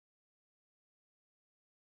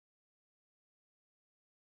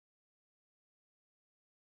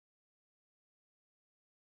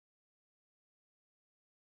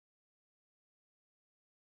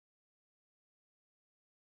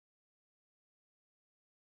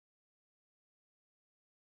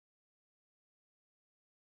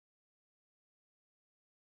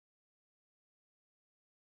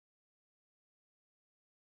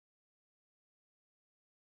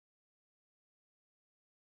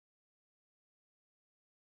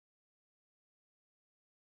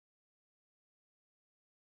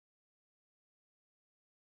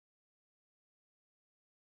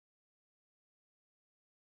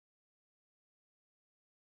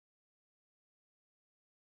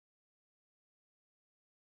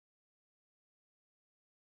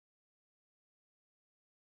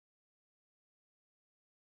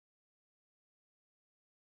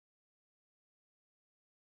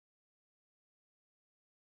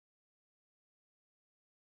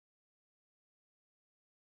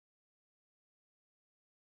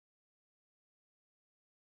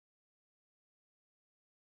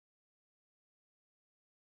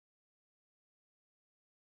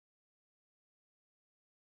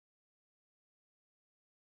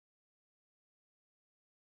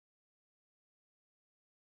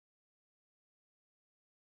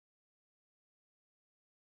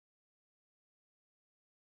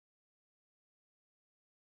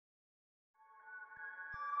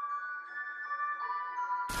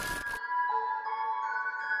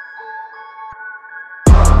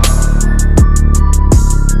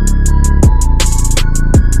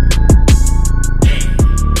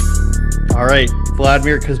right,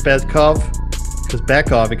 Vladimir Kazbekov,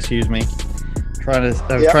 excuse me. I was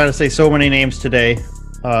trying to say so many names today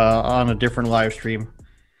on a different live stream.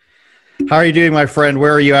 How are you doing, my friend?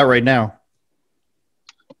 Where are you at right now?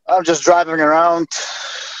 I'm just driving around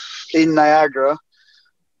in Niagara,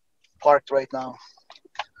 parked right now.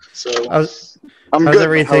 So I'm how's good.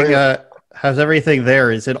 Everything? How's everything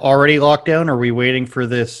there? Is it already locked down, or are we waiting for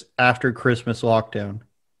this after Christmas lockdown?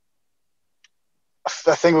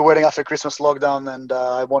 I think we're waiting after Christmas lockdown, and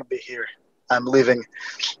I won't be here. I'm leaving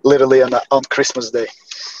literally on Christmas Day.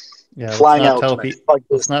 Yeah, flying out.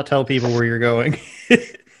 Let's not tell people where you're going,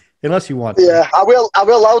 unless you want to. Yeah, Are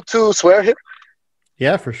we allowed to swear here?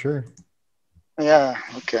 Yeah, for sure. Yeah.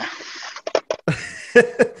 Okay.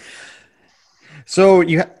 So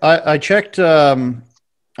I checked.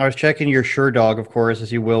 I was checking your SureDog, of course, as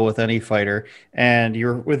you will with any fighter, and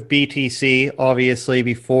you're with BTC obviously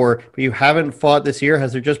before, but you haven't fought this year.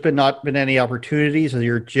 Has there just not been any opportunities? Has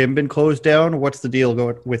your gym been closed down? What's the deal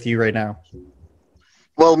going with you right now?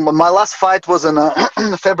 Well, my last fight was on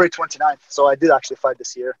February 29th, so I did actually fight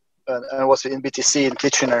this year, and it was in BTC in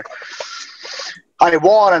Kitchener. I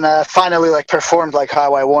won, and I finally performed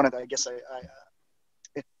how I wanted. I guess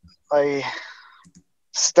I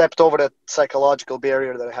stepped over that psychological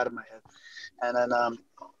barrier that I had in my head, and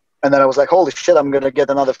then I was like, holy shit, I'm gonna get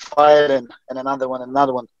another fight and another one and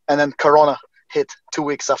another one, and then Corona hit 2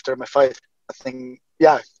 weeks after my fight. I think,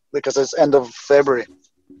 yeah, because it's end of February,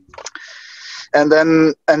 and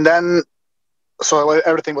then so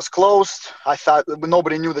everything was closed. I thought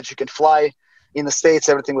nobody knew that you can fly in the States.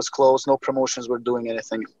 Everything was closed. No promotions were doing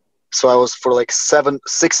anything. So I was for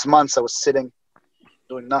 6 months. I was sitting,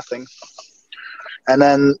 doing nothing. And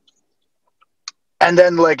then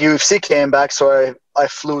UFC came back, so I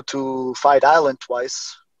flew to Fight Island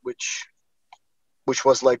twice, which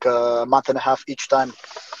was a month and a half each time.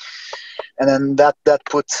 And then that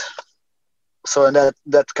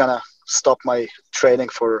kind of stopped my training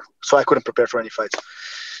so I couldn't prepare for any fights.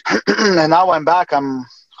 And now I'm back.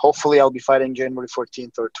 Hopefully I'll be fighting January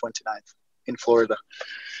 14th or 29th in Florida.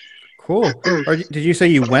 Cool. Did you say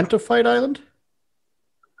you went to Fight Island?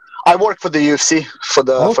 I worked for the UFC for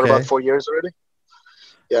about 4 years already.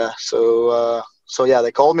 Yeah, so yeah,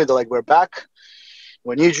 they called me. They're like, we're back.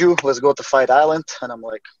 We need you. Let's go to Fight Island. And I'm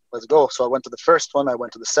like, let's go. So I went to the first one. I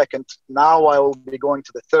went to the second. Now I will be going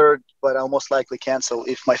to the third, but I'll most likely cancel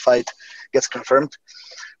if my fight gets confirmed.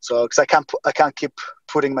 So because I can't keep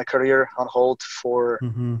putting my career on hold for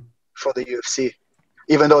the UFC,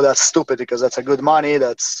 even though that's stupid because that's a good money.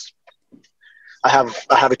 I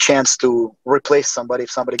have a chance to replace somebody if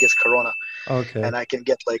somebody gets Corona. Okay. And I can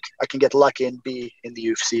get lucky and be in the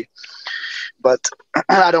UFC. But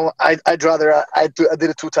I'd rather I did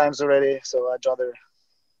it 2 times already, so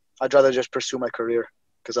I'd rather just pursue my career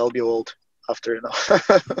because I'll be old after,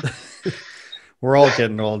 We're all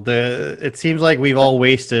getting old. It seems like we've all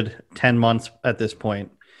wasted 10 months at this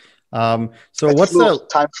point. So what's that?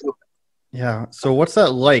 Time flew. Yeah. So what's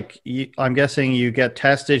that like? I'm guessing you get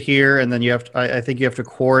tested here, and then I think you have to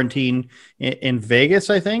quarantine in Vegas,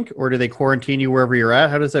 I think, or do they quarantine you wherever you're at?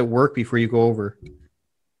 How does that work before you go over?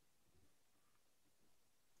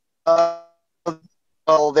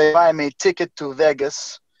 Well, they buy me a ticket to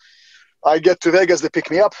Vegas. I get to Vegas, they pick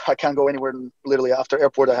me up. I can't go anywhere. Literally after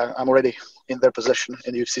airport, I'm already in their possession,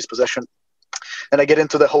 in the UFC's possession. And I get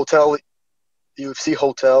into the hotel, UFC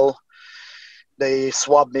hotel. They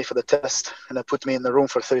swabbed me for the test, and they put me in the room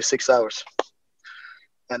for 36 hours.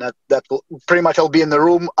 And that will pretty much I'll be in the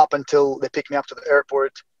room up until they pick me up to the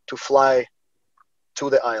airport to fly to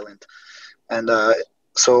the island. And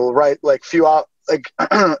so a few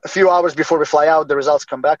hours before we fly out, the results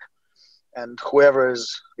come back, and whoever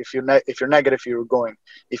is, if you're negative, you're going.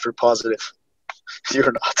 If you're positive,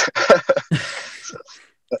 you're not. So,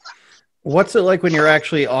 what's it like when you're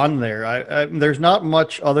actually on there? There's not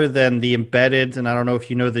much other than the embedded, and I don't know if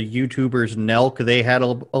you know the YouTubers Nelk. They had a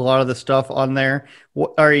lot of the stuff on there.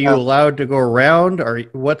 Are you allowed to go around? Or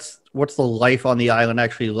what's the life on the island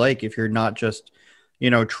actually like if you're not just,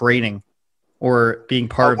 training or being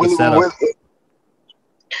part of the setup?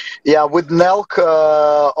 With Nelk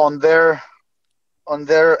on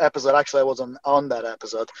their episode. Actually, I was on that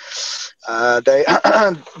episode.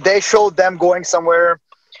 They showed them going somewhere.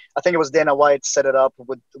 I think it was Dana White set it up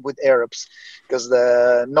with Arabs because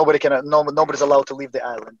nobody's allowed to leave the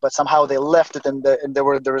island. But somehow they left it and they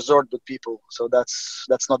were at the resort with people. So that's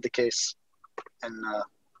not the case. And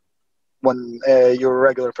when you're a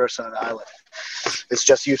regular person on the island, it's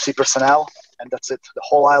just UFC personnel and that's it. The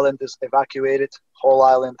whole island is evacuated. Whole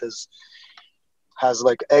island has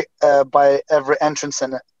by every entrance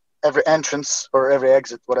and every entrance or every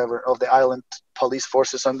exit, whatever, of the island. Police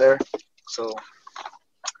forces on there,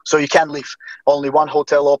 so you can't leave. Only one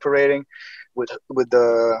hotel operating, with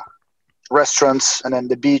the restaurants and then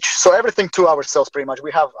the beach. So everything to ourselves pretty much.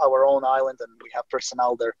 We have our own island and we have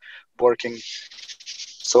personnel there working.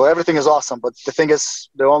 So everything is awesome. But the thing is,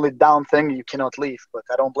 the only down thing, you cannot leave. But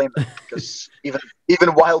I don't blame them, because even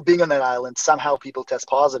while being on that island, somehow people test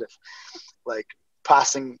positive, like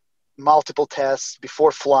passing multiple tests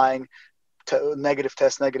before flying, negative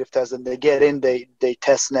test, and they get in, they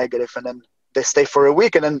test negative, and then they stay for a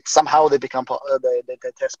week, and then somehow they become they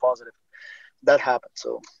test positive. That happened.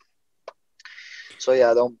 So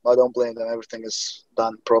yeah, I don't blame them. Everything is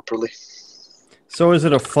done properly. So is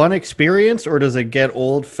it a fun experience, or does it get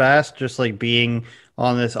old fast, just like being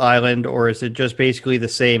on this island, or is it just basically the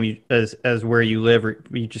same as where you live, or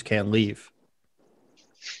you just can't leave?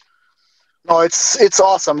 No, it's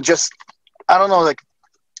awesome. Just, I don't know, like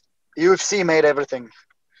UFC made everything.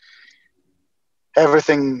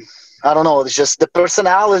 I don't know. It's just the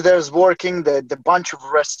personality there's working, the bunch of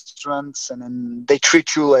restaurants, and then they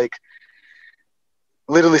treat you like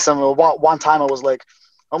literally. One time I was like,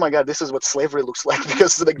 oh my God, this is what slavery looks like,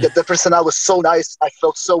 because the personnel was so nice. I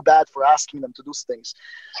felt so bad for asking them to do things,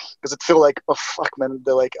 because it felt like, oh fuck, man.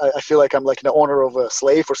 They're like, I feel like I'm like the owner of a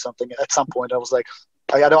slave or something. At some point, I was like,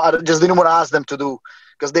 I just didn't want to ask them to do,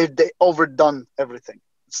 because they overdone everything.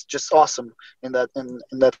 It's just awesome in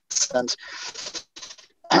that sense.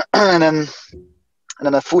 and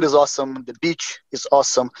then the food is awesome. The beach is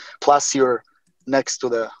awesome. Plus, you're next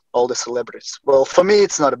to all the celebrities. Well, for me,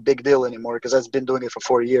 it's not a big deal anymore, because I've been doing it for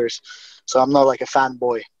 4 years. So I'm not like a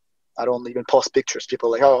fanboy. I don't even post pictures. People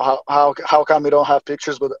are like, oh, how come we don't have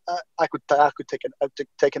pictures? But I could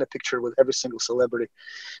taken a picture with every single celebrity,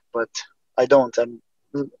 but I don't. I'm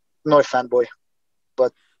not a fanboy.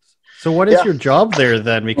 But so what is your job there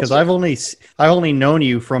then? Because I've only known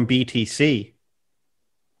you from BTC.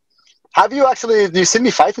 Have you actually? Do you see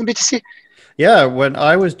me fight in BTC? Yeah, when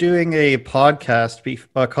I was doing a podcast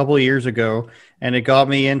a couple of years ago, and it got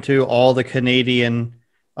me into all the Canadian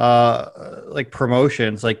like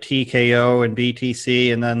promotions, like TKO and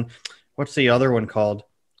BTC, and then what's the other one called?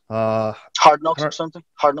 Hard Knocks or something?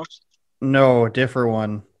 Hard Knocks? No, a different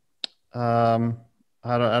one.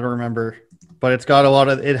 I don't remember, but it had a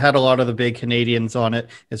lot of the big Canadians on it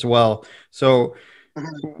as well. So,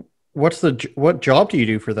 what job do you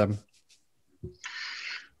do for them?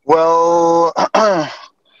 Well,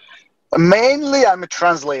 mainly I'm a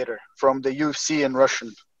translator from the UFC in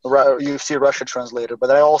Russian, UFC Russia translator, but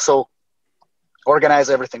I also organize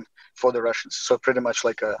everything for the Russians. So pretty much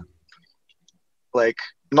like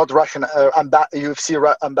not Russian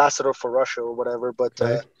UFC ambassador for Russia or whatever, but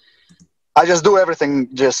Okay. I just do everything,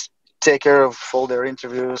 just take care of all their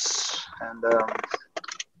interviews, and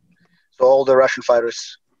so all the Russian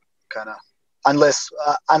fighters kind of,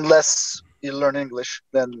 unless you learn English,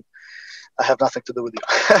 then I have nothing to do with you.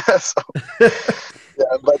 So,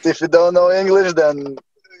 yeah, but if you don't know English, then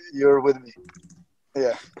you're with me.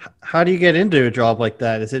 Yeah. How do you get into a job like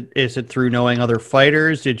that? Is it through knowing other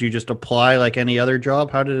fighters? Did you just apply like any other job?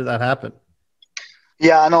 How did that happen?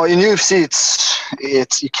 Yeah, I know in UFC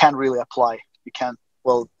it's you can't really apply. You can't.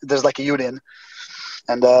 Well, there's like a union,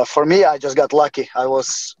 and for me, I just got lucky. I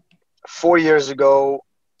was 4 years ago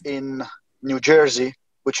in New Jersey,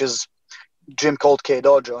 which is gym called K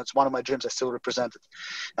Dojo. It's one of my gyms I still represent it,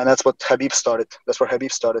 and that's what Habib started. That's where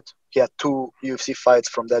Habib started. He had 2 UFC fights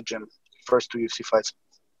from that gym, first 2 UFC fights.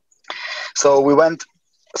 So we went.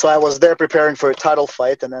 So I was there preparing for a title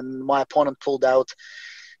fight, and then my opponent pulled out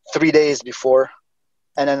 3 days before,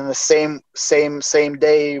 and then the same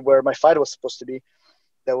day where my fight was supposed to be,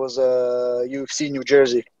 there was a UFC New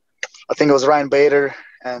Jersey. I think it was Ryan Bader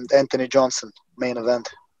and Anthony Johnson main event.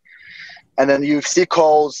 And then UFC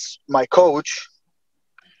calls my coach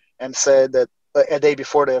and said that a day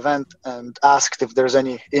before the event, and asked if there's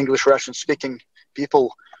any English Russian speaking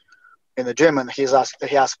people in the gym, and he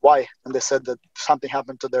asked why, and they said that something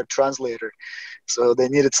happened to their translator, so they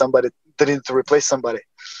needed to replace somebody,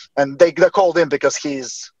 and they called him because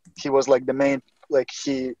he was like the main, like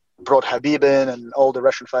he brought Habib in and all the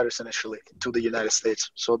Russian fighters initially to the United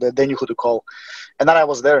States, so they knew who to call. And then I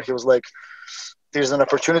was there. He was like, "There's an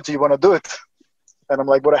opportunity. You want to do it?" And I'm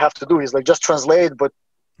like, "What I have to do?" He's like, "Just translate, but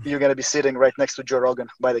you're gonna be sitting right next to Joe Rogan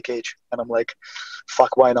by the cage." And I'm like,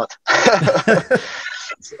 "Fuck, why not?"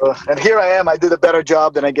 So, and here I am. I did a better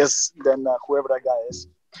job than whoever that guy is,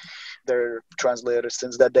 their translator.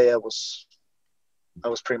 Since that day, I was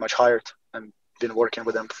pretty much hired and been working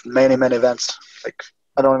with them many events. Like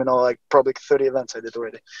I don't even know, like probably 30 events I did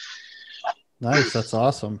already. Nice. That's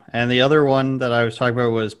awesome. And the other one that I was talking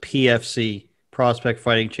about was PFC, Prospect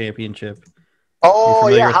Fighting Championship. You Oh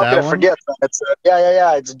familiar yeah, with how that could I one? forget? It's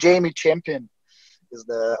yeah. It's Jamie Champion is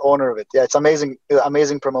the owner of it. Yeah, it's amazing,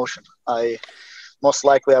 amazing promotion. I most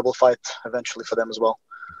likely I will fight eventually for them as well.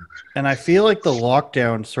 And I feel like the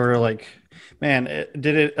lockdown sort of like, man,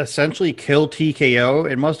 did it essentially kill TKO?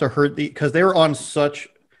 It must have hurt because they were on such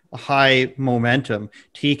a high momentum.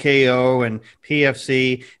 TKO and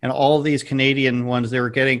PFC and all of these Canadian ones they were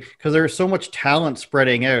getting because there was so much talent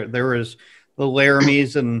spreading out. There was the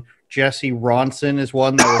Laramies and Jesse Ronson is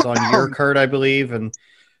one that was on your card, I believe, and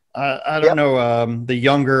I don't Yep. know. The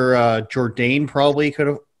younger Jourdain probably could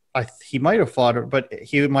have. He might have fought, but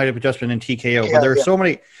he might have just been in TKO. But Yeah, there are yeah. so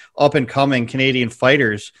many up and coming Canadian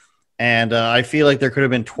fighters, and I feel like there could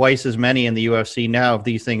have been twice as many in the UFC now if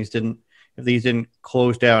these didn't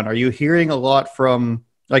close down. Are you hearing a lot from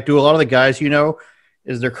like do a lot of the guys you know?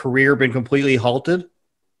 Is their career been completely halted?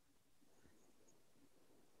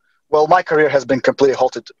 Well, my career has been completely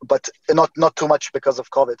halted, but not too much because of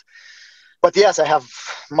COVID. But yes, I have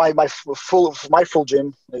my full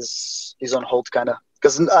gym is on hold kind of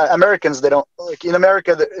because Americans they don't like in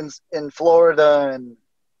America in Florida and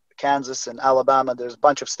Kansas and Alabama. There's a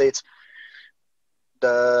bunch of states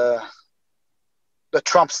the the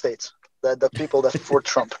Trump states the people that for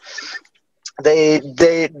Trump they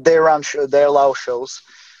run they allow shows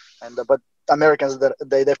and but Americans that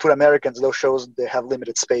they put Americans those shows they have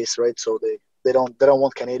limited space right so they don't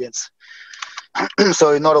want Canadians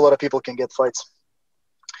so not a lot of people can get fights.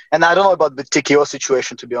 And I don't know about the TKO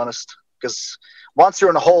situation, to be honest, because once you're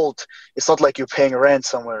on hold, it's not like you're paying rent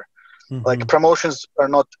somewhere. Like Mm-hmm. promotions are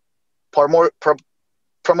not par more pro,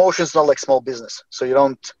 promotions not like small business, so you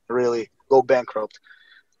don't really go bankrupt.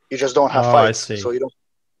 You just don't have Oh, I fights, see. so you don't.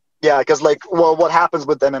 Yeah, because like well, what happens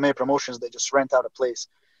with MMA promotions? They just rent out a place,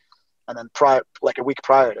 and then prior, like a week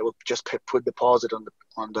prior, they will just put deposit on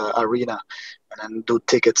the arena, and then do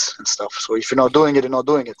tickets and stuff. So if you're not doing it, you're not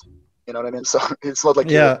doing it. You know what I mean? So it's not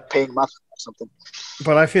like you're Yeah, paying monthly or something.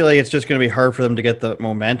 but I feel like it's just going to be hard for them to get the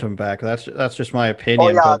momentum back. That's just my Oh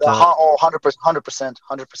opinion. yeah, But 100%, 100%,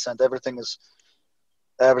 100%. Everything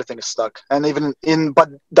is stuck, and even in. But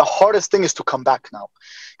the hardest thing is to come back now,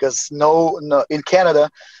 because no, in Canada,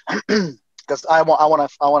 because I want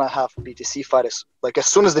to have BTC fighters. Like as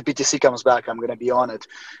soon as the BTC comes back, I'm gonna be on it.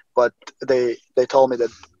 But they told me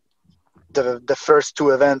that the first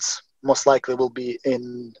two events most likely will be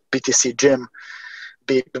in BTC gym,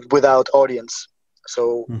 be without audience.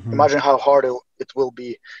 So mhm. imagine how hard it will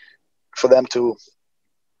be for them to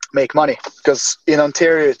make money because in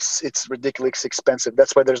Ontario it's ridiculously expensive.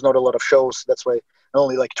 That's why there's not a lot of shows. That's why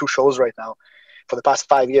only like two shows right now. For the past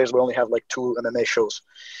 5 years, we only have like two MMA shows,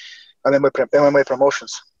 MMA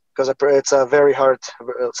promotions because it's a very hard.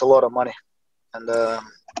 It's a lot of money, and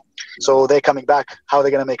so they're coming back. How are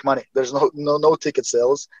they gonna make money? There's no ticket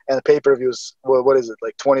sales and pay per views. Well, what is it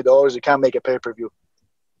like $20? You can't make a pay per view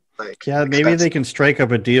like Yeah, maybe they expensive. can strike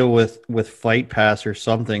up a deal with Fight Pass or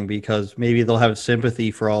something because maybe they'll have sympathy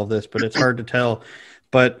for all of this, but it's hard to tell.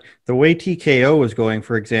 But the way TKO is going,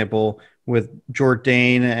 for example, with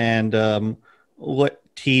Jourdain and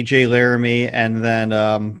TJ Laramie and then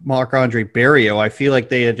Marc Andre Barrio, I feel like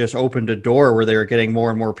they had just opened a door where they were getting more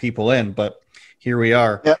and more people in. But here we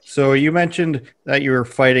are. Yeah. So you mentioned that you were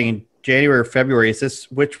fighting in January or February. Is this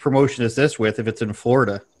which promotion is this with if it's in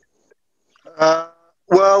Florida? Uh,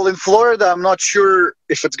 well, in Florida, I'm not sure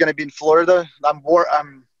if it's going to be in Florida.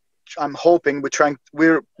 I'm hoping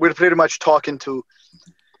we're pretty much talking to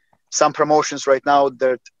some promotions right now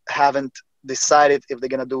that haven't decided if they're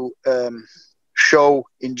going to do show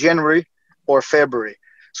in January or February.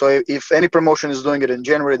 So if any promotion is doing it in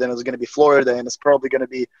January, then it's going to be Florida, and it's probably going to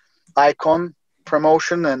be Icon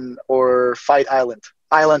promotion and or Fight Island.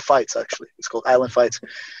 Island Fights, actually. It's called Island Fights.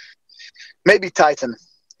 Maybe Titan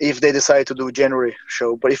if they decide to do a January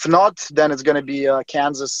show. But if not, then it's going to be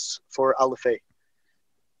Kansas for LFA.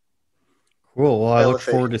 Cool. Well, I look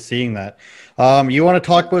LFA. forward to seeing that. You want to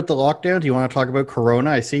talk about the lockdown? Do you want to talk about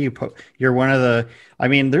Corona? I see you're one of the. I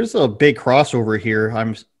mean, there's a big crossover here.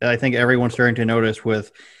 I think everyone's starting to notice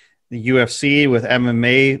with the UFC, with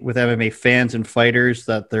MMA, with MMA fans and fighters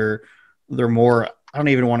that they're more. I don't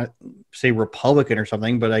even want to say Republican or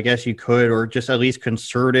something, but I guess you could, or just at least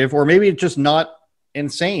conservative, or maybe just not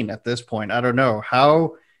insane at this point. I don't know.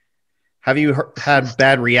 How have you had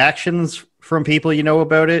bad reactions from people you know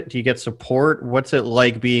about it? Do you get support? What's it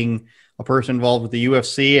like being a person involved with the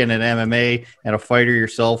UFC and an MMA and a fighter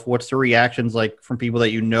yourself? What's the reactions like from people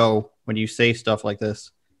that you know when you say stuff like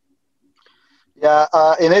this? Yeah,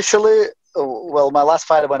 initially, well, my last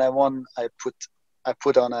fight when I won, I put I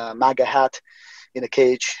put on a MAGA hat in a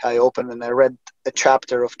cage. I opened and I read a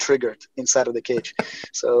chapter of Triggered inside of the cage.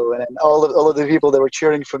 So, and then all of the people that were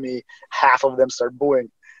cheering for me, half of them start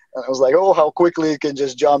booing. And I was like, oh, how quickly you can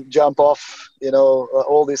just jump off. You know,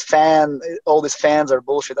 all these fans are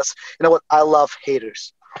bullshit. That's, you know what? I love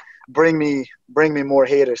haters. Bring me more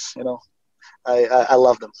haters. You know, I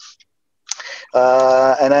love them.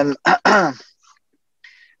 And then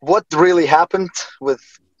what really happened with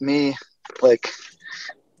me, like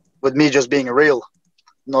with me just being real,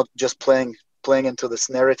 not just playing into this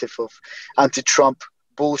narrative of anti-Trump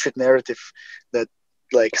bullshit narrative that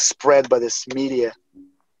like spread by this media,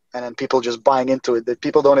 and then people just buying into it, that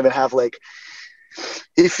people don't even have, like,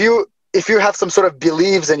 if you have some sort of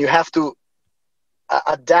beliefs and you have to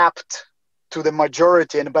adapt to the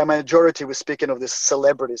majority, and by majority we're speaking of this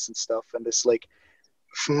celebrities and stuff and this like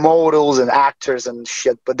models and actors and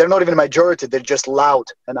shit, but they're not even a majority, they're just loud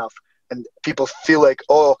enough. And people feel like,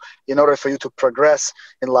 oh, in order for you to progress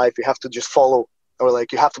in life, you have to just follow, or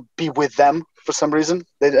like you have to be with them for some reason.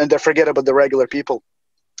 And they forget about the regular people.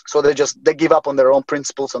 So they give up on their own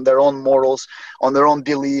principles, on their own morals, on their own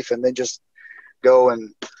belief, and they just go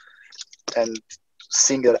and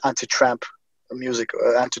sing an anti-Trump music,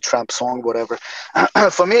 anti-Trump song, whatever.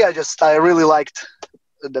 For me, I really liked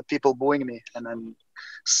the people booing me, and then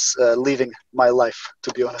leaving my life,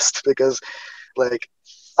 to be honest, because like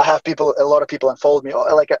I have a lot of people unfollowed me,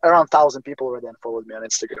 like around 1,000 people already unfollowed me on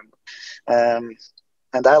Instagram.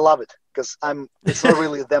 And I love it, because it's not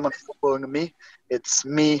really them unfollowing me, it's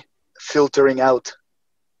me filtering out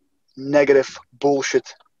negative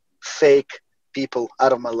bullshit, fake people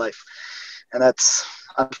out of my life. And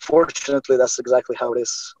unfortunately, that's exactly how it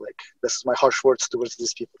is. Like, this is my harsh words towards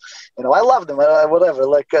these people. You know, I love them, whatever.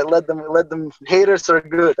 Like, let them. Haters are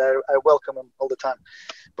good. I welcome them all the time.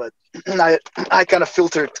 But I kind of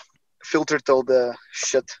filtered all the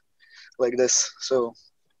shit like this. So,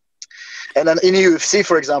 and then in UFC,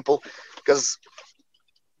 for example, because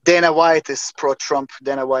Dana White is pro-Trump.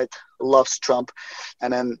 Dana White loves Trump,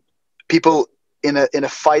 and then people in a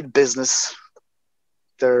fight business,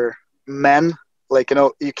 they're men. Like, you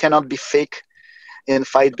know, you cannot be fake in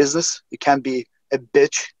fight business. You can't be a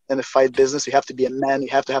bitch in a fight business. You have to be a man. You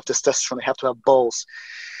have to have testosterone. You have to have balls.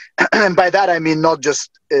 And by that, I mean not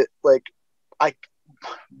just you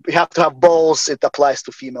have to have balls. It applies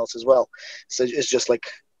to females as well. So it's just like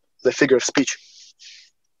the figure of speech.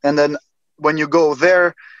 And then when you go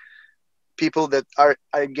there, people that are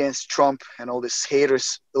against Trump and all these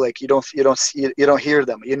haters, like you don't hear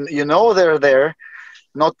them. You know they're there,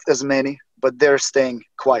 not as many, but they're staying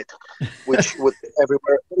quiet, which would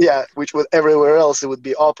everywhere else it would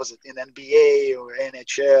be opposite, in NBA or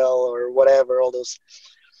NHL or whatever, all those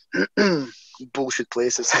bullshit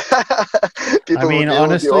places. I mean,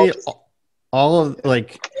 honestly, all of,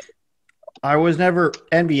 like, I was never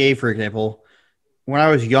NBA, for example. When I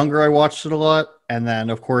was younger, I watched it a lot, and then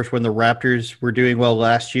of course when the Raptors were doing well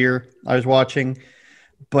last year, I was watching.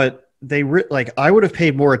 But I would have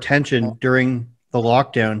paid more attention during the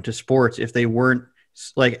lockdown to sports if they weren't,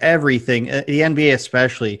 like, everything, the NBA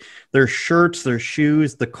especially, their shirts, their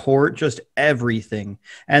shoes, the court, just everything.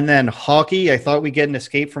 And then hockey, I thought we'd get an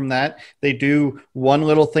escape from that. They do one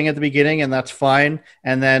little thing at the beginning and that's fine,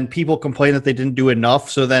 and then people complain that they didn't do enough,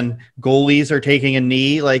 so then goalies are taking a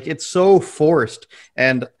knee. Like, it's so forced,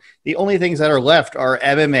 and the only things that are left are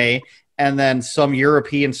MMA and then some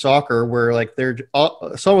European soccer, where like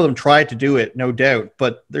some of them tried to do it, no doubt,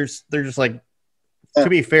 but they're just like, to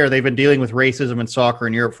be fair, they've been dealing with racism in soccer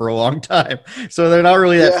in Europe for a long time. So they're not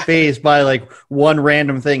really that fazed by like one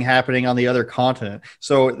random thing happening on the other continent.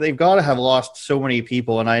 So they've got to have lost so many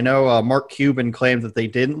people. And I know Mark Cuban claimed that they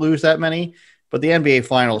didn't lose that many, but the NBA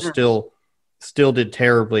finals still did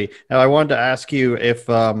terribly. Now, I wanted to ask you if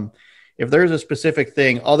there's a specific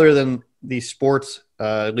thing other than these sports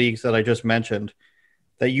leagues that I just mentioned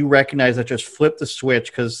that you recognize that just flipped the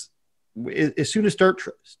switch, because as soon as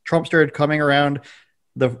Trump started coming around,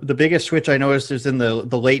 the biggest switch I noticed is in the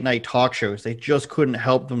late night talk shows. They just couldn't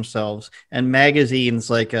help themselves. And magazines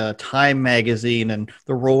like Time Magazine and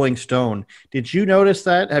the Rolling Stone. Did you notice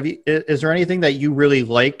that? Is there anything that you really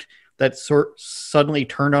liked that suddenly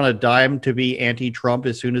turned on a dime to be anti-Trump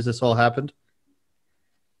as soon as this all happened?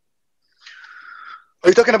 Are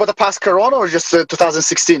you talking about the past Corona or just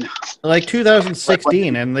 2016? Like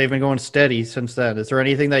 2016, and they've been going steady since then. Is there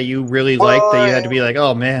anything that you really liked that you had to be like,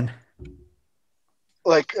 oh man?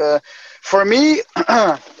 Like, for me,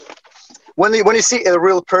 when you see a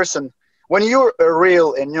real person, when you're a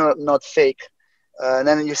real and you're not fake, and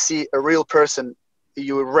then you see a real person,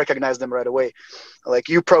 you recognize them right away. Like,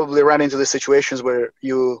 you probably ran into the situations where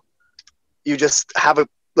you you just have a,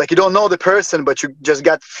 like, you don't know the person, but you just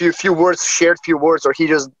got few words, shared few words, or he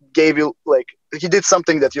just gave you, like, he did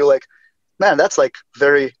something that you're like, man, that's like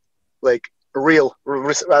very, like, real,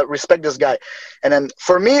 respect this guy. And then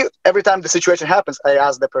for me, every time the situation happens, I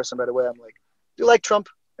ask the person right away, I'm like, do you like Trump?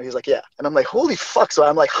 And he's like, yeah. And I'm like, holy fuck. So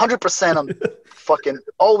I'm like 100% on fucking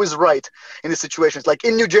always right in these situations. Like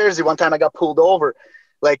in New Jersey, one time I got pulled over,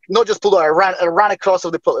 like not just pulled over, I ran across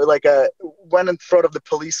of the, like, went in front of the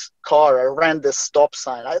police car. I ran this stop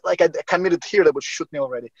sign. I committed here that would shoot me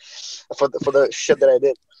already for the shit that I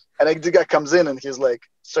did. And like, the guy comes in and he's like,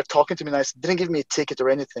 start talking to me nice, didn't give me a ticket or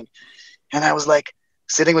anything. And I was like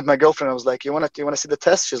sitting with my girlfriend. I was like, you want to see the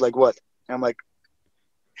test? She's like, what? And I'm like,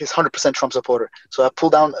 he's 100% Trump supporter. So I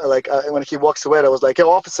pulled down, like, when he walks away, I was like, yo,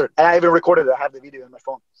 officer. And I even recorded it. I have the video on my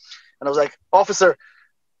phone. And I was like, officer,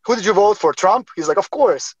 who did you vote for? Trump? He's like, of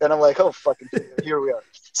course. And I'm like, oh, fucking, here we are.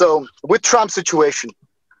 So with Trump's situation,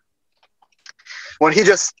 when he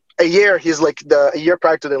just, a year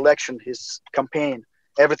prior to the election, his campaign,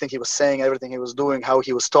 everything he was saying, everything he was doing, how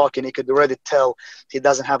he was talking, he could already tell he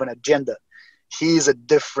doesn't have an agenda. He's a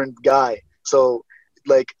different guy. So,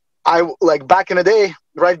 like, back in the day,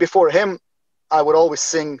 right before him, I would always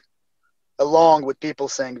sing along with people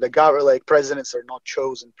saying the guy, like, presidents are not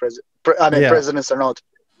chosen. Presidents are not,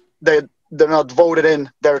 they're not voted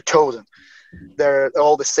in, they're chosen. They're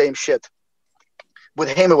all the same shit. With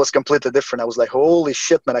him, it was completely different. I was like, holy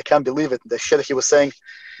shit, man, I can't believe it. The shit he was saying,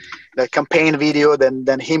 the campaign video,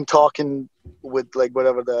 then him talking with, like,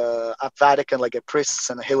 whatever, the Vatican, like, a priest,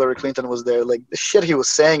 and Hillary Clinton was there, like, the shit he was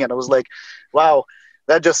saying. And I was like, wow,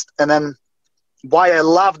 that just, and then why I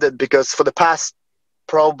loved it, because for the past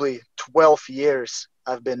probably 12 years,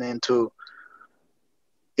 I've been into,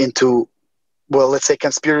 well, let's say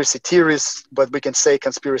conspiracy theories, but we can say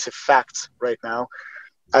conspiracy facts right now.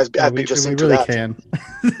 I've been just into really that. Can.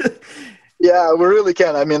 Yeah, we really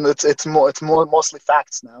can. I mean, it's more mostly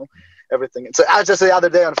facts now. Everything. So I just the other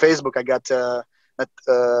day on Facebook, I got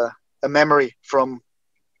a memory from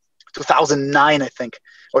 2009, I think,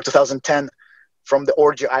 or 2010, from the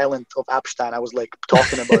orgy island of Epstein. I was like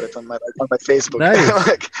talking about it on my Facebook. Nice.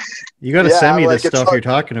 Like, you got to send me the stuff you're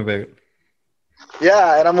talking about.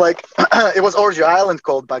 Yeah, and I'm like, it was Orgy Island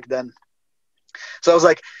called back then. So I was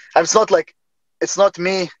like, it's not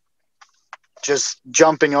me just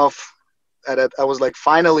jumping off at it. I was like,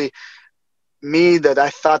 finally, me that I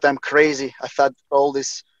thought I'm crazy. I thought all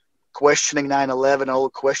this questioning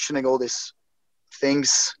 9/11, questioning all these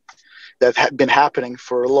things that had been happening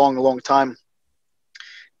for a long, long time.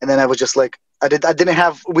 And then I was just like, I didn't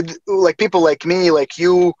have, with, like, people like me, like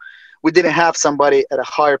you, we didn't have somebody at a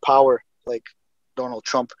higher power like Donald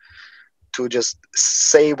Trump to just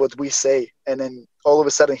say what we say. And then all of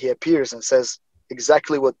a sudden he appears and says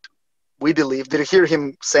exactly what we believe. Did you hear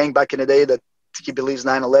him saying back in the day that he believes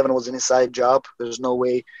 9/11 was an inside job? There's no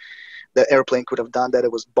way the airplane could have done that.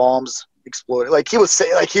 It was bombs exploded. Like, he was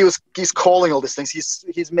saying, like, he's calling all these things.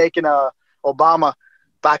 He's making Obama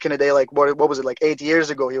back in the day, like, what was it, like 8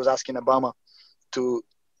 years ago, he was asking Obama to,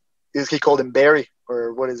 he called him Barry,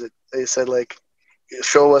 or what is it? He said, like,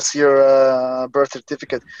 show us your birth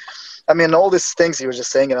certificate. I mean, all these things he was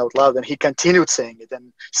just saying it out loud, and he continued saying it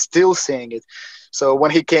and still saying it. So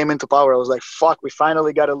when he came into power, I was like, fuck, we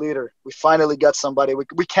finally got a leader. We finally got somebody.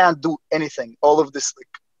 We can't do anything. All of this, like,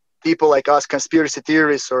 people like us, conspiracy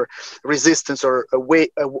theorists or resistance or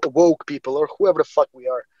woke people or whoever the fuck we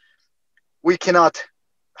are, we cannot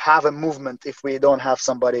have a movement if we don't have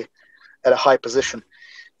somebody at a high position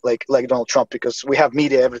like Donald Trump, because we have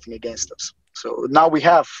media, everything against us. So now we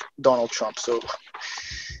have Donald Trump. So,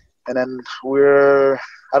 and then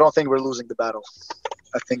I don't think we're losing the battle.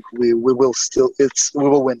 I think we will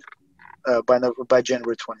win by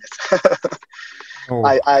January 20th. Oh.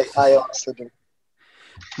 I honestly do.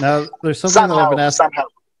 Now, there's something that I've been asking.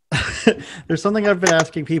 There's something I've been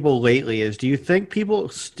asking people lately is, do you think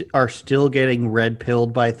people are still getting red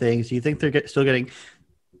pilled by things? Do you think they're still getting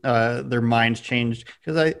their minds changed?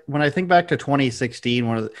 Because when I think back to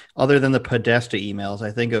 2016, other than the Podesta emails,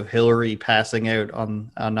 I think of Hillary passing out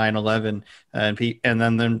on 9/11 and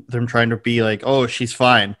then them trying to be like, oh, she's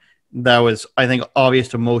fine. That was, I think, obvious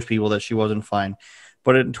to most people that she wasn't fine.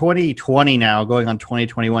 But in 2020 now, going on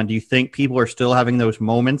 2021, do you think people are still having those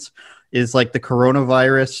moments? Is like the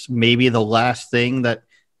coronavirus maybe the last thing that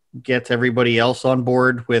gets everybody else on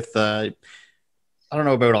board with, I don't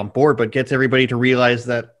know about on board, but gets everybody to realize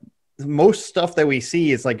that most stuff that we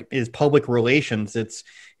see is public relations. It's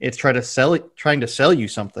trying to sell you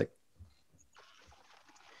something.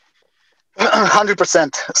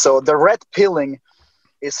 100%. So the red pilling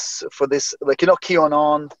is for this, like,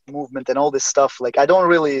 Qanon movement and all this stuff. Like, I don't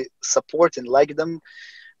really support and like them,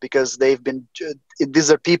 because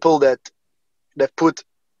these are people that put,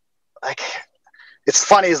 like, it's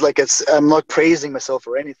funny, is like, I'm not praising myself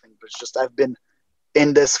or anything, but it's just I've been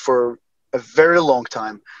in this for a very long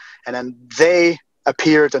time, and then they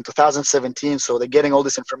appeared in 2017, so they're getting all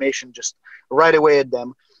this information just right away at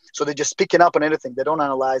them. So they're just picking up on anything. They don't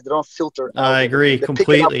analyze. They don't filter out. I agree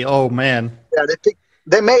completely. Oh man. Yeah,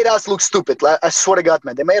 they made us look stupid. I swear to God,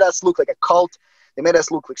 man. They made us look like a cult. They made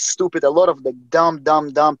us look like stupid. A lot of the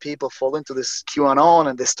dumb people fall into this QAnon,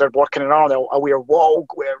 and they start walking around. Oh, we are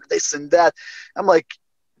woke. We're this and that. I'm like,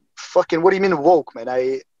 fucking, what do you mean woke, man?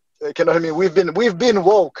 You know what I mean? We've been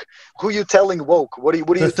woke. Who are you telling woke? What are you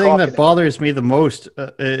The thing that bothers me the most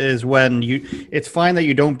is when it's fine that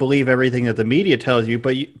you don't believe everything that the media tells you,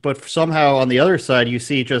 but somehow on the other side you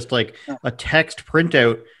see just like a text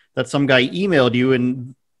printout that some guy emailed you,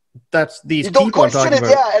 and that's these you don't people I'm question talking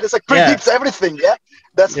it, about. yeah, and it's like predicts everything, yeah.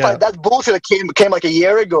 That's fine. That bullshit that came like a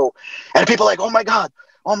year ago, and people are like, oh my god,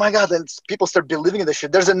 and people start believing in this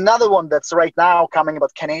shit. There's another one that's right now coming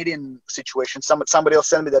about Canadian situation. Somebody else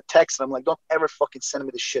send me that text, and I'm like, don't ever fucking send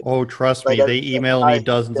me this shit. Oh, trust me, they email me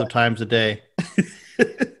dozens of times a day.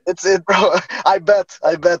 It's it, bro. I bet,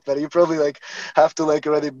 but you probably like have to like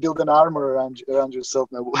already build an armor around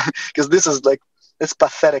yourself now, because this is like, it's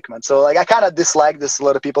pathetic, man. So like, I kind of dislike this. A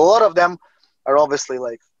lot of people, a lot of them obviously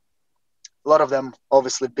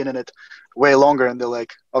been in it way longer, and they're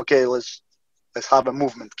like, okay, let's have a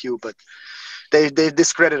movement, Q. But they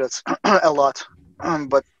discredit us a lot.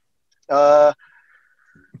 But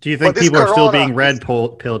do you think people are still being red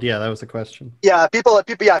pilled? Yeah, that was the question. Yeah, people are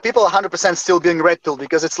 100% still being red pilled,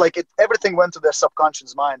 because it's like everything went to their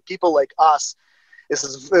subconscious mind. People like us,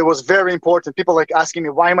 it was very important. People like asking me,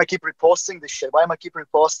 why am I keep reposting this shit? Why am I keep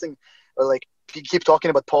reposting, or like keep talking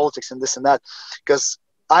about politics and this and that? Because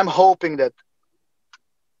I'm hoping that,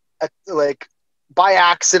 like, by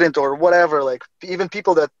accident or whatever, like, even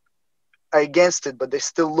people that are against it, but they're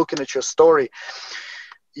still looking at your story.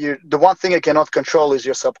 The one thing you cannot control is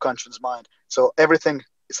your subconscious mind. So everything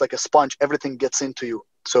is like a sponge. Everything gets into you.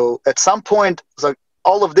 So at some point, it's like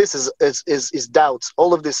all of this is doubts.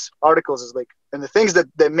 All of these articles is like, and the things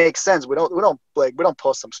that make sense. We don't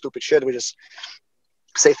post some stupid shit. We just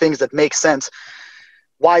say things that make sense.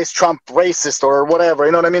 Why is Trump racist or whatever?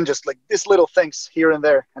 You know what I mean? Just like these little things here and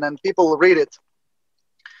there, and then people read it.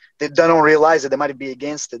 They don't realize that they might be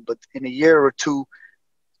against it, but in a year or two,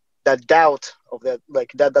 that doubt of that,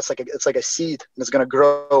 like that's like it's like a seed, and it's gonna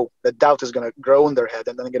grow. That doubt is gonna grow in their head,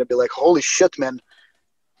 and then they're gonna be like, "Holy shit, man!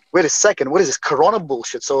 Wait a second, what is this Corona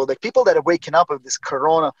bullshit?" So like people that are waking up with this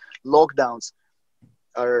Corona lockdowns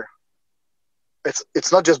are.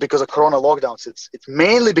 It's not just because of Corona lockdowns. It's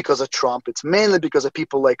mainly because of Trump. It's mainly because of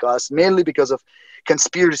people like us. Mainly because of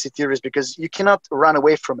conspiracy theories. Because you cannot run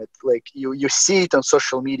away from it. Like you see it on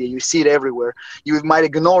social media. You see it everywhere. You might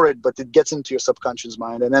ignore it, but it gets into your subconscious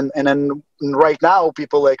mind. And then right now,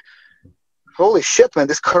 people like, holy shit, man,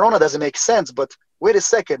 this Corona doesn't make sense. But wait a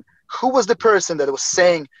second, who was the person that was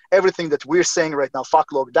saying everything that we're saying right now? Fuck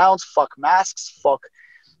lockdowns. Fuck masks. Fuck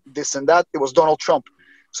this and that. It was Donald Trump.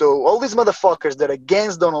 So all these motherfuckers that are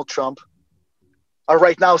against Donald Trump are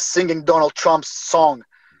right now singing Donald Trump's song.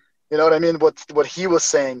 You know what I mean? What he was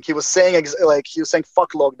saying. He was saying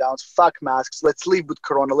fuck lockdowns, fuck masks. Let's leave with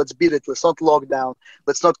Corona. Let's beat it. Let's not lock down.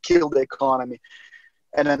 Let's not kill the economy.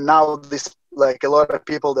 And then now this, like, a lot of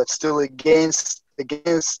people that's still against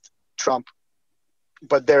Trump,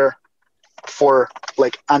 but they're for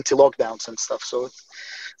like anti-lockdowns and stuff.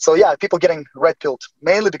 So yeah, people getting red pilled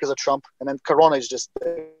mainly because of Trump, and then Corona is just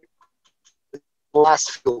the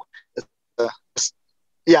last fuel.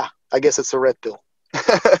 Yeah, I guess it's a red pill.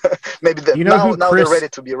 Maybe now they're ready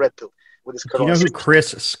to be red pill with this Corona. Do you know who Chris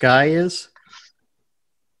Sky is?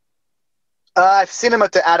 I've seen him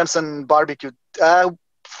at the Adamson barbecue. I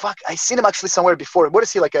seen him actually somewhere before. What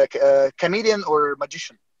is he, like a comedian or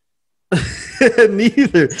magician?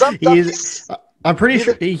 Neither. I'm pretty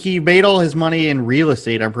sure he made all his money in real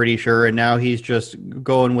estate, I'm pretty sure, and now he's just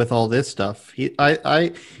going with all this stuff.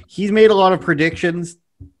 He's made a lot of predictions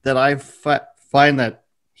that I find that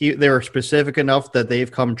they were specific enough that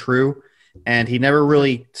they've come true, and he never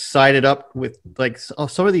really sided up with like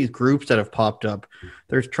some of these groups that have popped up.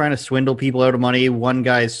 They're trying to swindle people out of money. One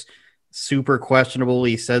guy's super questionable.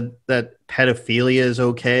 He said that pedophilia is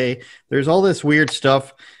okay. There's all this weird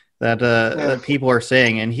stuff that people are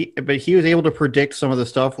saying, but he was able to predict some of the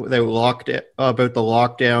stuff about the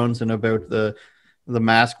lockdowns and about the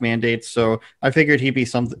mask mandates. So I figured he'd be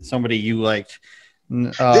somebody you liked.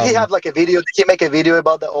 Did he have like a video? Did he make a video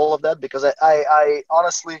about all of that? Because I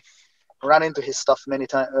honestly ran into his stuff many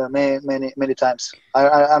times. Many times.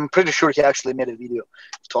 I'm pretty sure he actually made a video,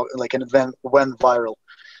 and it went viral.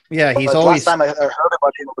 Yeah, he's But last always time I heard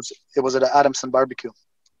about him, it was at Adamson Barbecue.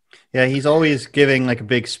 yeah, he's always giving like a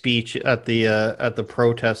big speech at the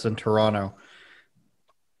protests in Toronto.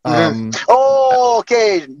 Oh,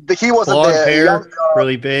 okay. He was at Blonde the young. hair,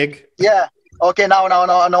 really big. Yeah. Okay. Now,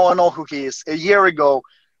 I know who he is. A year ago,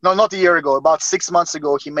 no, not a year ago. About 6 months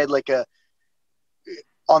ago, he made like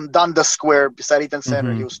on Dundas Square beside Eaton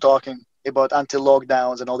Center. He was talking about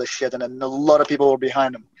anti-lockdowns and all this shit, and then a lot of people were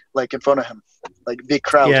behind him, like in front of him, like big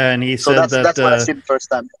crowd. Yeah, and he said that's what I seen the first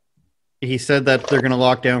time. He said that they're going to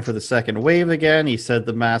lock down for the second wave again. He said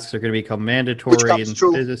the masks are going to become mandatory in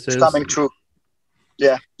businesses. It's coming true.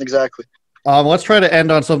 Yeah, exactly. Let's try to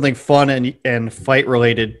end on something fun and fight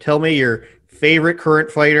related. Tell me your favorite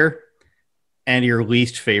current fighter and your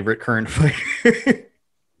least favorite current fighter.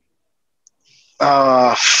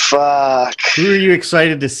 Oh, fuck. Who are you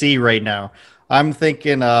excited to see right now? I'm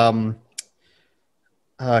thinking Mayev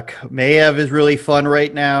is really fun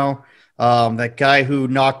right now. That guy who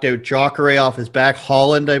knocked out Jacare off his back,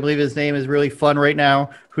 Holland, I believe his name, is really fun right now.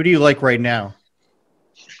 Who do you like right now?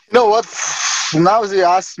 You know what? Now as you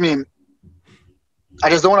asked me, I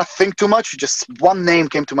just don't want to think too much. Just one name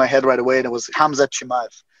came to my head right away, and it was Khamzat Chimaev.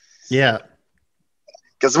 Yeah.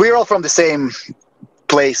 Because we're all from the same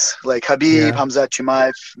place. Like Khabib, Khamzat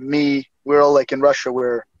Chimaev, me, we're all like in Russia.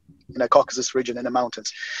 We're in the Caucasus region in the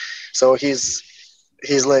mountains. So he's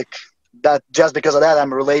like that. Just because of that,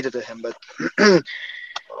 I'm related to him. But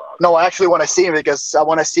no, I actually want to see him because I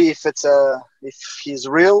want to see if he's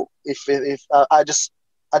real. I just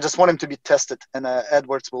want him to be tested, and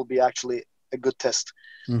Edwards will be actually a good test.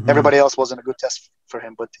 Everybody else wasn't a good test for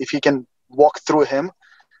him, but if he can walk through him,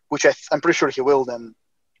 which I'm pretty sure he will, then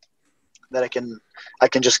I can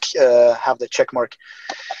just have the check mark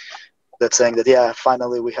that's saying that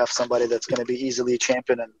finally we have somebody that's going to be easily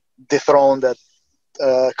champion and dethrone that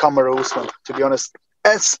Kamaru Usman. To be honest,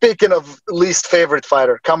 and speaking of least favorite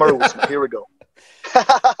fighter, Kamaru Usman. Here we go.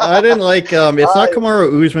 I didn't like it's not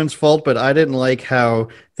Kamaru Usman's fault, but I didn't like how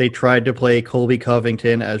they tried to play Colby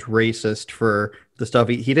Covington as racist for the stuff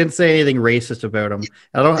he didn't say anything racist about him.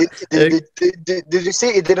 I don't did you see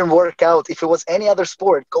it didn't work out? If it was any other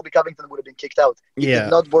sport, Colby Covington would have been kicked out. It did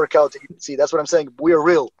not work out. See, that's what I'm saying. We're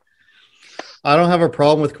real. I don't have a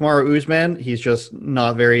problem with Kamaru Usman. He's just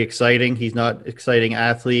not very exciting. He's not exciting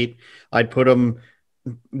athlete. I'd put him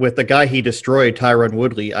with the guy he destroyed, Tyron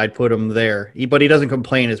Woodley. I'd put him there. But he doesn't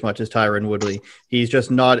complain as much as Tyron Woodley. He's just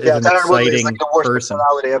not an exciting Woodley is like the worst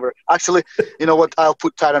personality ever. Actually, you know what? I'll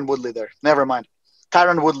put Tyron Woodley there. Never mind.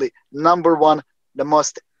 Tyron Woodley, number one, the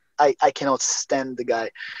most. I cannot stand the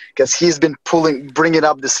guy because he's been bringing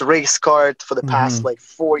up this race card for the past like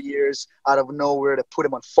 4 years out of nowhere to put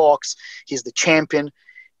him on Fox. He's the champion.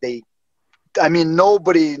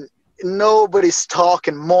 Nobody's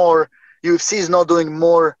talking more. UFC is not doing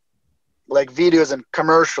more like videos and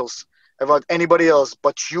commercials about anybody else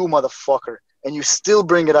but you, motherfucker. And you still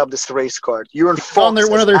bring it up, this race card. You're on Fox. On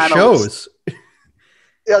one of their shows.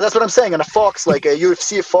 Yeah, that's what I'm saying. And a Fox, like a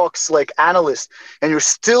UFC Fox, like analyst, and you're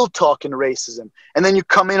still talking racism. And then you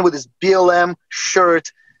come in with this BLM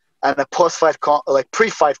shirt and a post-fight,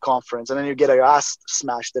 pre-fight conference, and then you get your ass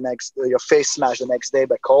smashed your face smashed the next day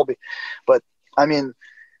by Colby. But I mean,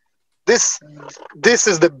 this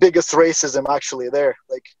is the biggest racism actually there.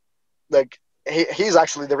 Like he's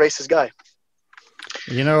actually the racist guy.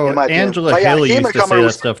 You know, Angela Hill used to say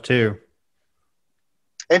that stuff too.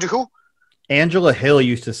 Andrew who? Angela Hill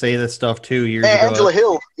used to say this stuff too years ago. Angela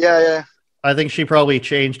Hill, yeah. I think she probably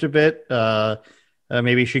changed a bit.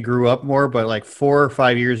 Maybe she grew up more, but like 4 or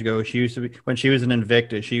 5 years ago, she used to be, when she was an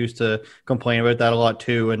Invicta, she used to complain about that a lot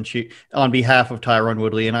too. And she, on behalf of Tyron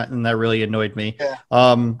Woodley, and that really annoyed me. Yeah.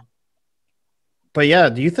 But yeah,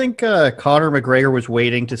 do you think Conor McGregor was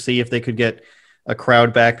waiting to see if they could get a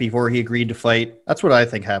crowd back before he agreed to fight? That's what I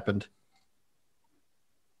think happened.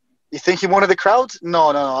 You think he wanted the crowd?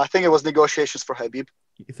 No. I think it was negotiations for Khabib.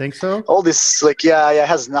 You think so? All this, like, it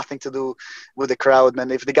has nothing to do with the crowd, man.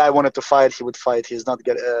 If the guy wanted to fight, he would fight. He's not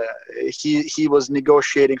good. He was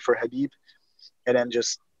negotiating for Khabib, and then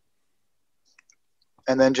just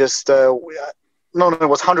no, it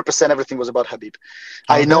was 100%. Everything was about Khabib.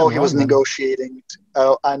 I know he was negotiating.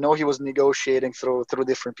 I know he was negotiating through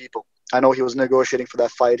different people. I know he was negotiating for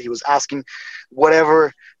that fight. He was asking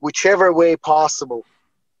whichever way possible.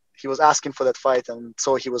 He was asking for that fight, and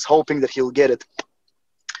so he was hoping that he'll get it.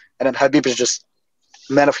 And then Khabib is just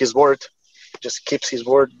man of his word, just keeps his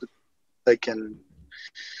word. And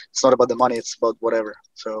It's not about the money. It's about whatever.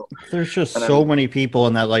 So there's just so many people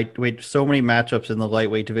in that lightweight, so many matchups in the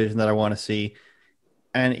lightweight division that I want to see.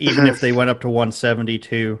 And even if they went up to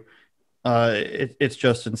 172, it's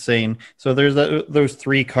just insane. So there's those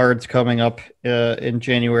 3 cards coming up in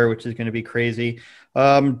January, which is going to be crazy.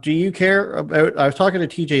 Do you care about? I was talking to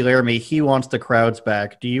TJ Laramie. He wants the crowds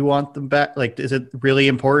back. Do you want them back? Like, is it really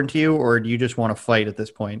important to you, or do you just want to fight at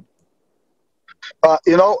this point?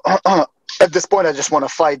 You know, at this point, I just want to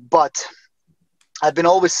fight. But I've been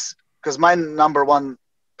always, because my number one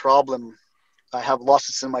problem, I have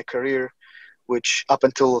losses in my career, which up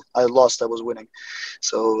until I lost, I was winning.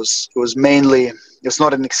 So it was mainly, it's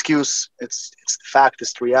not an excuse. It's the fact,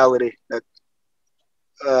 it's the reality. That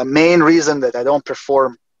main reason that I don't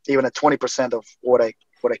perform even at 20% of what I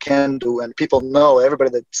can do, and people know,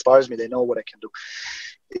 everybody that spars me, they know what I can do.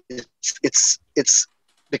 It's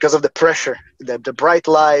because of the pressure, the bright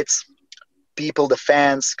lights, people, the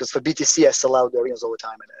fans. Because for BTC, I sell out the arenas all the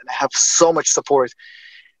time, and I have so much support.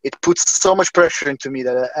 It puts so much pressure into me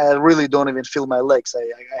that I really don't even feel my legs.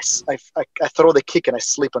 I throw the kick and I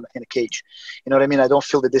sleep in a cage. You know what I mean? I don't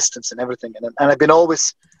feel the distance and everything. And I've been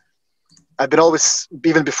always,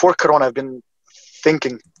 even before Corona, I've been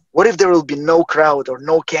thinking, what if there will be no crowd or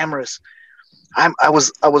no cameras? I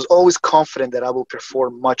was always confident that I will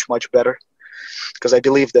perform much, much better, because I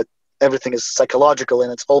believe that everything is psychological,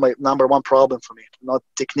 and it's all my number one problem for me. Not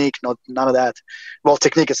technique, none of that. Well,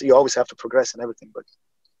 technique is, you always have to progress and everything, but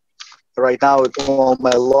right now, all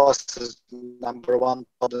my losses, number one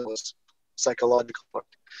problem was psychological part.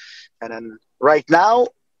 And then right now,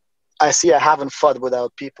 I see I haven't fought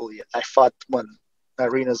without people yet. I fought when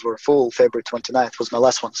arenas were full. February 29th was my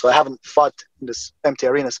last one. So I haven't fought in this empty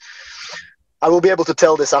arenas. I will be able to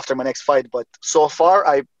tell this after my next fight. But so far,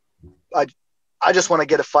 I just want to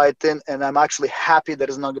get a fight in, and I'm actually happy that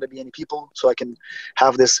there's not going to be any people, so I can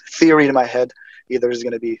have this theory in my head. Either it's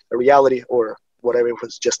going to be a reality or whatever, it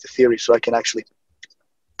was just a theory, so I can actually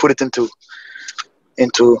put it into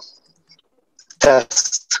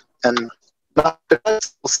test. And we'll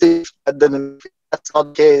see if that's not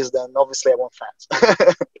the case, then obviously I want fans.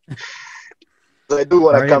 I do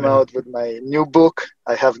want to come out with my new book.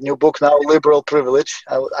 I have a new book now, Liberal Privilege.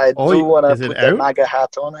 I do want to put that MAGA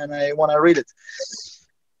hat on, and I want to read it.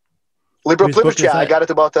 Liberal Privilege, yeah, I got it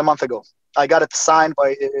about a month ago. I got it signed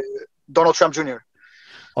by Donald Trump Jr.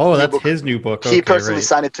 Oh, that's his new book. He personally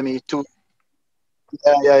signed it to me too.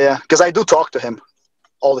 Yeah. Because I do talk to him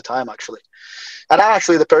all the time, actually. And I'm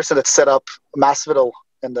actually the person that set up Masvidal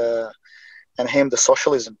and him, the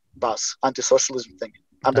socialism boss, anti-socialism thing.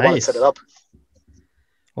 I'm the one that set it up.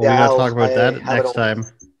 Well, we got to talk about that next time.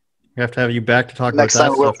 We have to have you back to talk about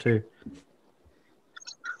that stuff too.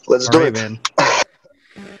 Let's do it, man.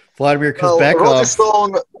 Vladimir Kazbekov. Roger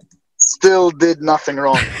Stone still did nothing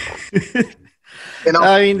wrong. You know,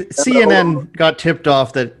 I mean, CNN got tipped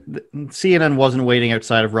off that CNN wasn't waiting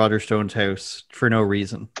outside of Roger Stone's house for no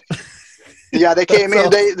reason. Yeah, they came in.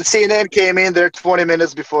 The CNN came in there 20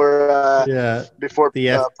 minutes before. Before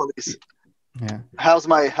the police. Yeah. How's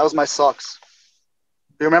my socks?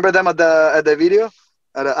 You remember them at the video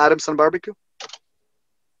at Adamson Barbecue?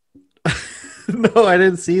 No, I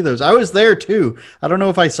didn't see those. I was there too. I don't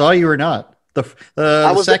know if I saw you or not. The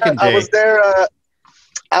second day.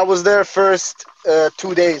 I was there first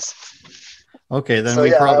 2 days. Okay, then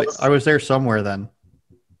I was there somewhere then.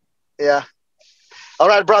 Yeah. All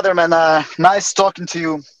right, brother, man. Nice talking to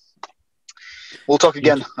you. We'll talk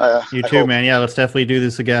again. You too, man. Yeah, let's definitely do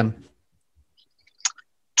this again.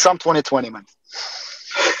 Trump 2020, man.